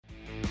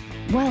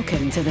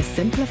Welcome to the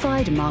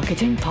Simplified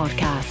Marketing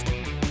Podcast.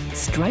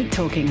 Straight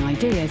talking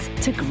ideas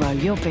to grow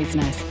your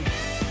business.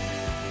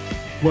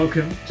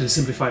 Welcome to the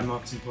Simplified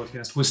Marketing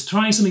Podcast. We're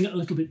trying something a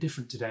little bit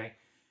different today.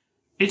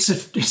 It's a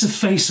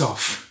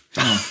face-off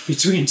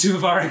between two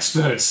of our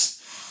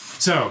experts.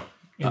 So,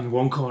 in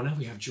one corner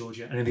we have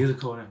Georgia, and in the other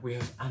corner we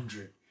have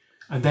Andrew.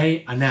 And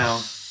they are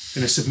now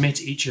going to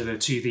submit each other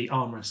to the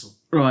arm wrestle.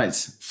 Right.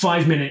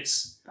 5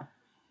 minutes,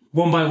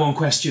 one-by-one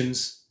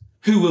questions.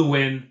 Who will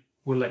win?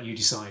 We'll let you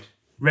decide.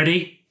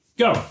 Ready?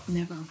 Go.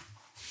 Never.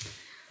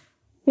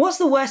 What's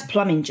the worst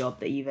plumbing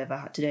job that you've ever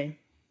had to do?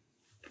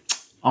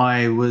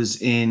 I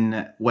was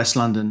in West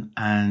London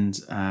and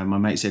my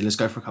mate said, let's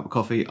go for a cup of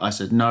coffee. I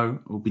said,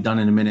 no, we'll be done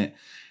in a minute.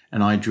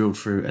 And I drilled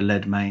through a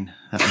lead main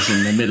that was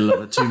in the middle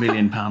of a £2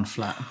 million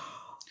flat.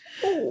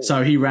 Oh.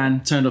 So he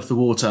ran, turned off the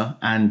water,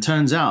 and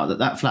turns out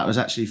that flat was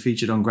actually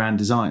featured on Grand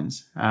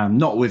Designs.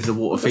 Not with the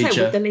water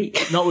feature. With the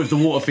leak. Not with the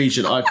water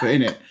feature that I put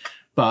in it.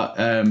 But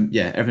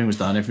yeah, everything was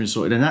done, everything was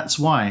sorted. And that's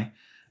why,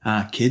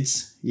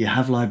 kids, you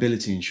have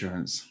liability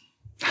insurance.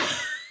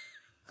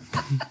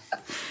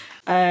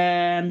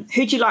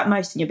 Who do you like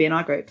most in your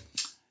B&I group?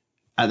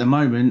 At the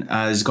moment,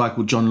 there's a guy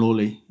called John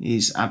Lawley.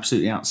 He's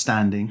absolutely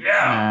outstanding.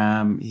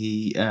 Yeah.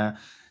 He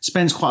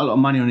spends quite a lot of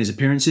money on his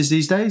appearances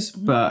these days,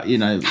 but you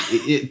know,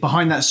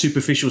 behind that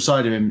superficial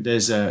side of him,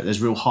 there's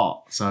real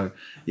heart. So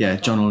yeah,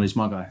 John Lawley's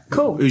my guy.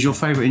 Cool. Who's your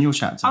favourite in your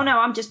chapter? Oh no,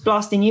 I'm just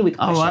blasting you with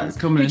questions. All right,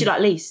 come on. Who do you like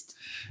least?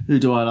 Who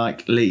do I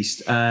like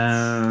least?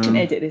 Can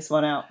edit this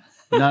one out.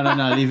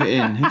 No, leave it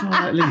in. Who do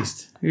I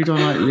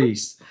like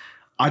least?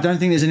 I don't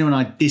think there's anyone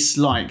I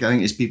dislike. I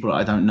think it's people that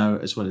I don't know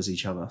as well as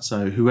each other.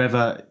 So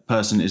whoever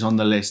person is on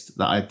the list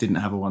that I didn't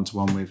have a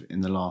one-to-one with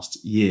in the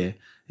last year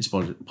is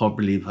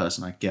probably the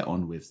person I get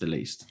on with the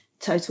least.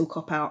 Total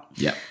cop-out.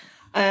 Yeah.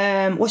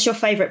 What's your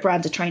favourite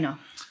brand of trainer?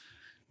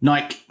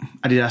 Nike.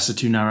 Adidas are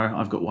too narrow.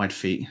 I've got wide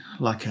feet.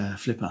 Like a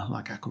flipper,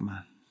 like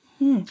Aquaman.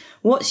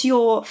 What's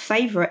your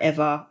favourite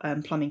ever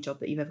plumbing job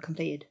that you've ever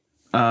completed?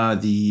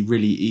 The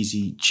really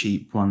easy,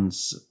 cheap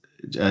ones.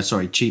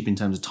 Cheap in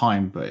terms of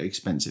time, but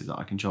expensive that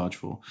I can charge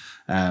for.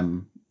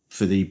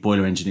 For the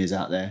boiler engineers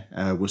out there,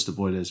 Worcester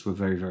boilers were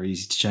very, very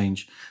easy to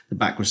change. The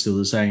back was still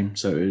the same.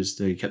 So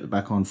they kept the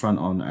back on, front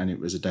on, and it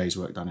was a day's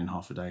work done in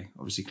half a day.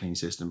 Obviously clean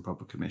system,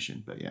 proper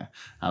commission. But yeah,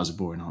 that was a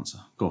boring answer.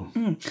 Go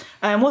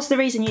on. What's the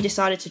reason you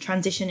decided to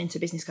transition into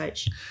business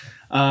coach?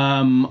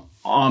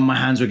 My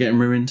hands were getting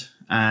ruined.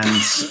 And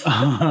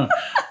oh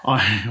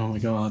my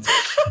God.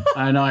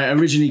 And I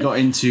originally got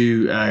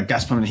into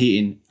gas plumbing and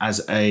heating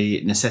as a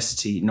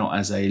necessity, not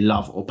as a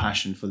love or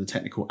passion for the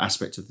technical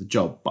aspect of the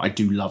job. But I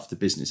do love the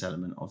business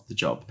element of the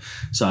job.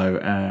 So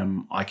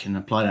I can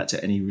apply that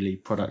to any really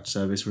product,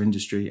 service or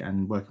industry,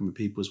 and working with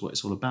people is what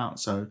it's all about.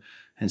 So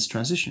hence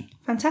transition.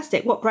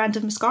 Fantastic. What brand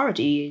of mascara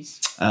do you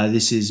use?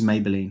 This is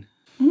Maybelline.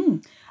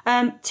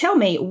 Tell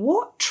me,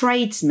 what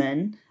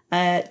tradesmen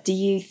do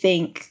you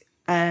think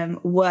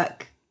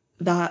work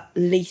the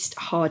least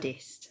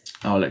hardest?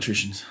 Oh,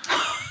 electricians.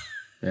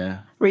 Yeah.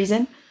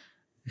 Reason?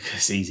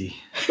 It's easy.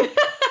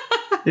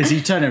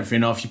 You turn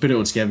everything off, you put it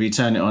all together, you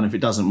turn it on. If it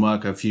doesn't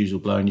work, a fuse will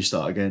blow and you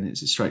start again.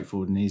 It's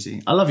straightforward and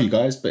easy. I love you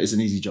guys, but it's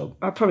an easy job.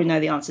 I probably know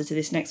the answer to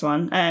this next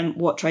one.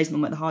 What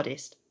tradesmen work the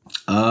hardest?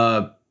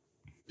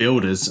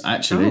 Builders,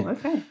 actually. Oh,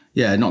 okay.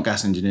 Yeah, not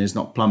gas engineers,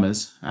 not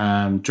plumbers.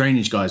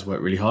 Drainage guys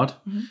work really hard.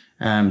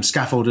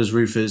 Scaffolders,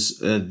 roofers,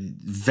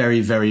 very,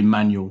 very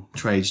manual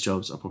trades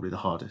jobs are probably the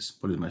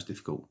hardest, probably the most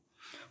difficult.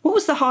 What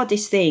was the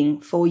hardest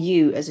thing for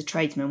you as a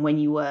tradesman when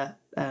you were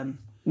in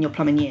your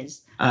plumbing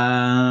years?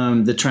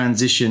 The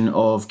transition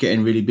of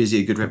getting really busy,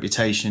 a good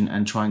reputation,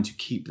 and trying to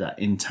keep that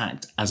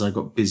intact as I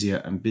got busier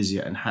and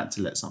busier and had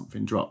to let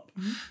something drop.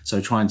 So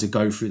trying to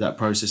go through that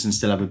process and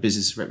still have a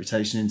business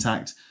reputation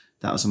intact,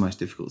 that was the most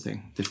difficult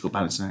thing, difficult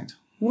balancing act.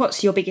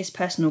 What's your biggest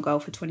personal goal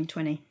for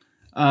 2020?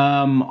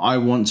 I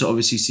want to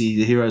obviously see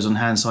the Heroes on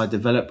Hand side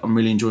develop. I'm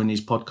really enjoying these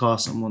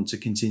podcasts and want to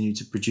continue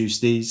to produce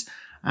these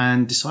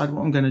and decide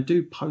what I'm going to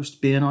do post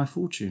BNI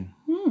Fortune.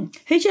 Who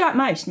do you like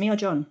most, me or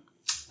John?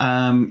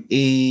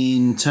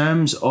 In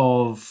terms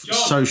of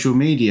social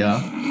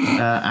media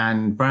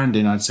and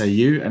branding, I'd say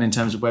you. And in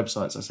terms of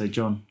websites, I'd say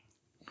John.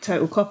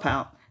 Total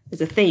cop-out.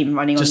 There's a theme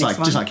running on this one.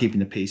 Just like keeping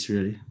the peace,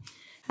 really.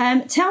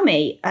 Tell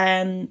me,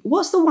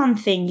 what's the one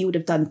thing you would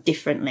have done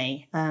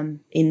differently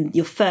in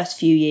your first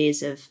few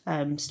years of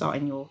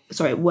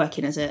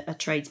working as a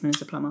tradesman,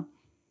 as a plumber?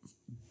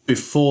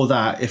 Before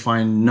that, if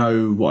I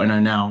know what I know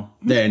now,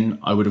 then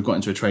I would have got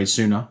into a trade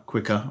sooner,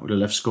 quicker. I would have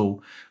left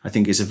school. I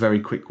think it's a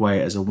very quick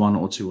way as a 1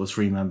 or 2 or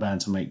 3 man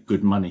band to make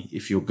good money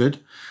if you're good.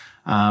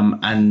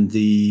 And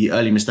the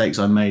early mistakes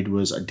I made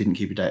was I didn't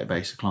keep a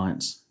database of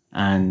clients,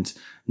 and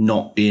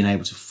not being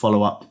able to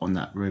follow up on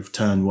that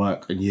return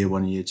work in year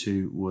 1 and year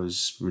 2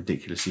 was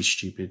ridiculously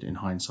stupid in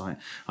hindsight.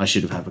 I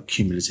should have had a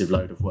cumulative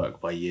load of work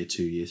by year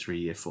 2, year 3,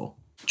 year 4.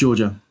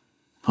 Georgia,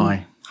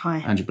 hi. Hi.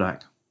 Andrew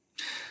Black.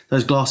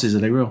 Those glasses, are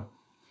they real?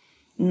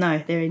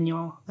 No, they're in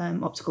your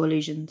optical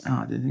illusions.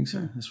 Oh, I didn't think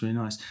so. That's really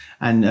nice.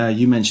 And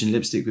you mentioned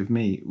lipstick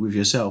with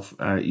yourself.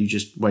 You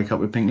just wake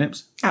up with pink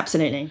lips?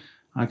 Absolutely.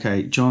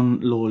 Okay, John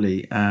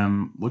Lawley.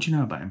 What do you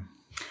know about him?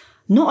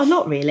 Not a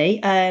lot, really.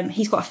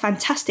 He's got a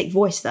fantastic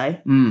voice, though.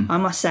 I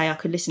must say, I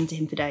could listen to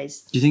him for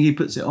days. Do you think he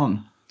puts it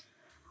on?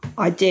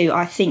 I do.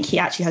 I think he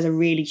actually has a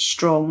really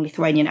strong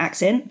Lithuanian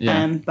accent.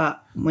 Yeah.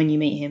 But when you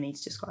meet him,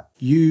 he's just like...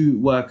 You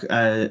work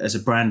as a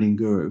branding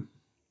guru.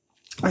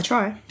 I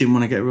try. Didn't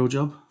want to get a real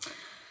job?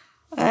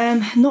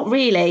 Not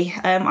really.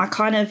 I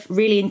kind of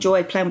really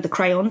enjoyed playing with the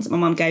crayons that my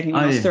mum gave me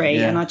when I was 3.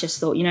 Yeah. And I just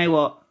thought, you know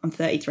what? I'm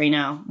 33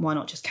 now. Why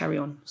not just carry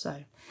on?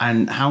 So...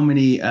 And how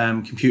many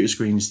computer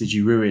screens did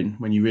you ruin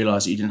when you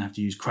realised that you didn't have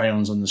to use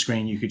crayons on the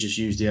screen? You could just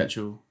use the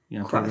actual,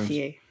 Quite programs? a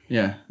few.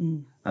 Yeah.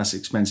 That's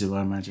expensive,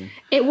 I imagine.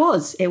 It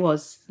was.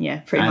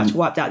 Yeah, pretty much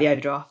wiped out the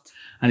overdraft.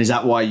 And is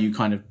that why you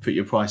kind of put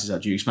your prices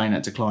up? Do you explain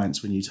that to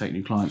clients when you take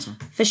new clients on?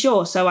 For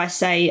sure. So I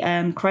say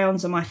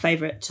crayons are my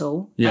favourite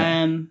tool. Yeah.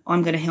 I'm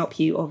going to help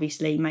you,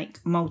 obviously, make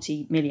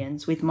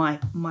multi-millions with my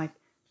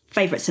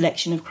favourite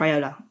selection of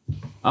Crayola.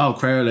 Oh,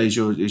 Crayola is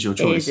your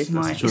choice. It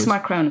is. It's my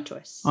crayon of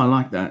choice. I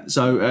like that.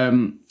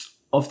 So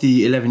of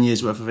the 11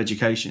 years worth of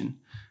education,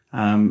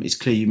 it's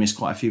clear you missed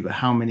quite a few, but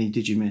how many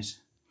did you miss?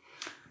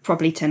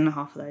 Probably 10 and a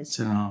half of those.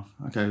 10 and a half.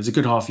 Okay, it was a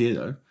good half year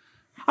though.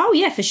 Oh,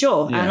 yeah, for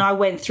sure. Yeah. And I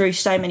went through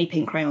so many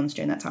pink crayons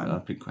during that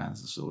time. Pink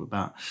crayons, that's all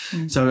about.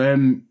 So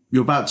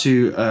you're about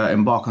to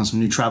embark on some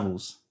new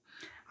travels.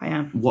 I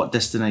am. What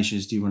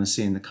destinations do you want to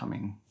see in the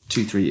coming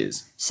 2-3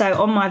 years?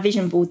 So on my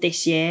vision board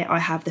this year, I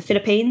have the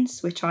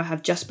Philippines, which I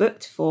have just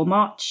booked for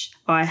March.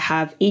 I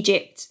have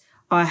Egypt,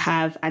 I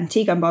have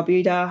Antigua and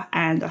Barbuda,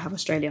 and I have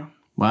Australia.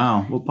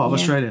 Wow. What part of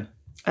Australia?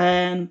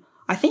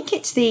 I think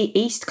it's the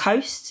East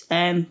Coast,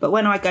 but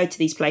when I go to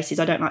these places,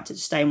 I don't like to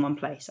just stay in one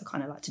place. I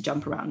kind of like to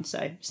jump around,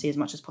 so see as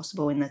much as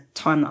possible in the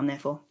time that I'm there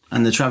for.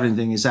 And the travelling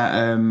thing, is that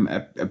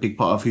a big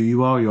part of who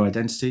you are, your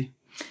identity?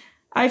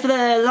 Over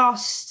the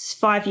last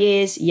 5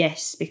 years,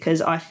 yes, because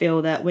I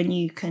feel that when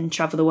you can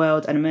travel the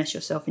world and immerse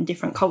yourself in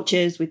different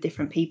cultures with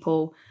different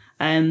people,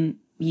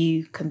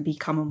 you can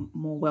become a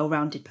more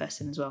well-rounded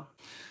person as well.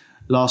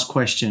 Last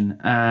question.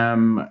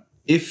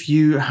 If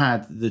you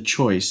had the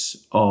choice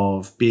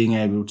of being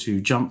able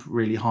to jump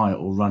really high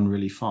or run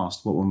really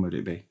fast, what one would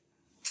it be?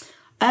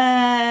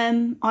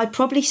 I'd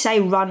probably say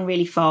run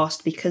really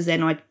fast, because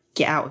then I'd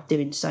get out of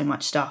doing so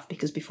much stuff,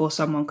 because before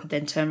someone could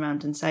then turn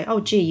around and say, oh,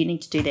 gee, you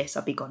need to do this,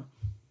 I'd be gone.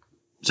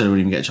 So they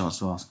wouldn't even get a chance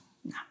to ask?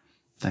 No.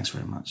 Thanks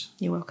very much.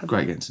 You're welcome.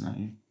 Great getting to know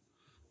you.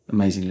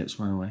 Amazing lips,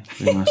 by the way.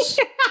 Very nice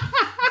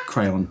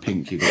crayon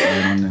pink you got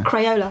going on there.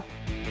 Crayola.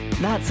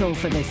 That's all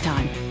for this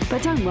time.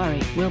 But don't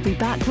worry, we'll be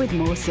back with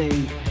more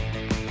soon.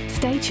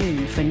 Stay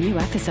tuned for new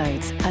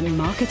episodes at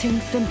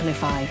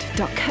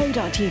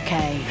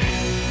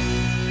marketingsimplified.co.uk.